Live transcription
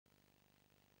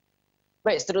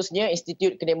Baik, seterusnya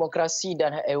Institut Demokrasi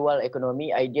dan Hal Ehwal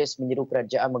Ekonomi IDEAS menyeru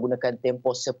kerajaan menggunakan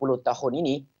tempoh 10 tahun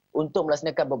ini untuk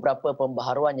melaksanakan beberapa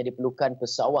pembaharuan yang diperlukan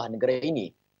pesawah negara ini.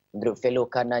 Menurut Felo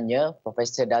Kanannya, Prof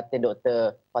Datin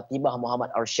Dr. Fatimah Mohamed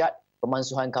Arshad,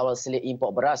 pemansuhan kawal selia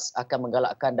import beras akan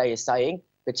menggalakkan daya saing,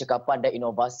 kecekapan dan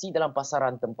inovasi dalam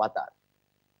pasaran tempatan.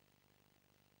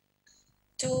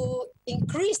 To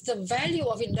increase the value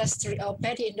of industry, our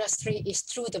paddy industry is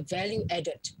through the value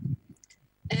added.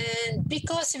 And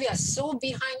because we are so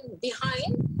behind,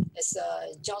 as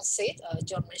John said,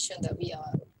 John mentioned that we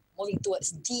are moving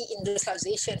towards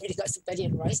deindustrialization with regards to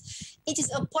paddy and rice, it is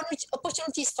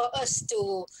opportunities for us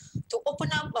to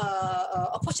open up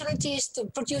opportunities to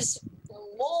produce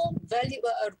more value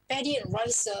paddy and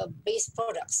rice based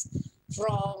products.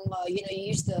 From you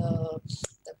use the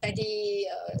paddy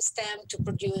stem to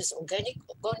produce organic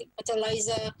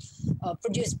fertilizer,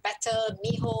 produce better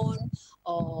mihon,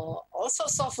 or all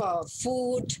sorts of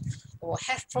food or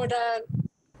health product.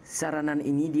 Saranan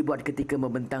ini dibuat ketika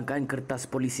membentangkan kertas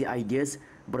polisi IDEAS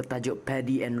bertajuk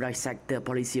Paddy and Rice Sector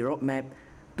Policy Roadmap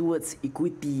Towards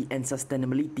Equity and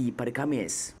Sustainability pada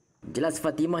Khamis. Jelas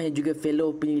Fatimah yang juga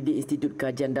fellow penyelidik Institut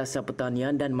Kajian Dasar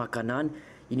Pertanian dan Makanan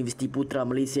Universiti Putra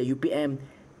Malaysia UPM,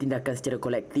 tindakan secara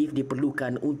kolektif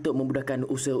diperlukan untuk memudahkan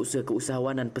usaha-usaha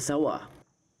keusahawanan pesawah.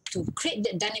 To create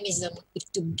that dynamism,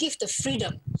 to give the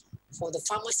freedom for the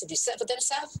farmers to decide for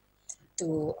themselves,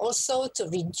 to also to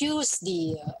reduce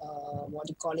the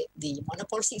the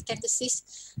monopolistic tendencies,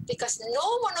 because no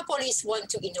monopolists want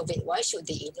to innovate. Why should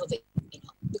they innovate?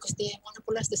 Because they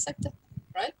monopolize the sector,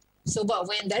 right? So, but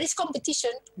when there is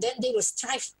competition, then they will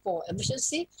strive for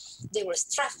efficiency, they will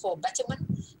strive for betterment,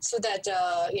 so that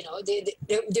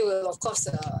they will of course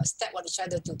step on each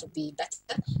other to be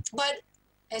better. But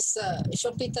as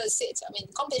Sean Peter said, I mean,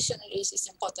 competition is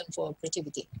important for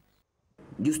creativity.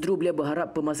 Justru beliau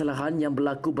berharap permasalahan yang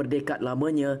berlaku berdekad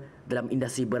lamanya dalam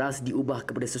industri beras diubah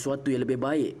kepada sesuatu yang lebih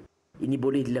baik. Ini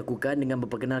boleh dilakukan dengan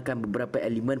memperkenalkan beberapa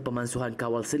elemen pemansuhan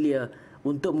kawal selia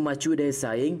untuk memacu daya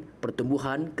saing,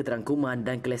 pertumbuhan, keterangkuman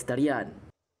dan kelestarian.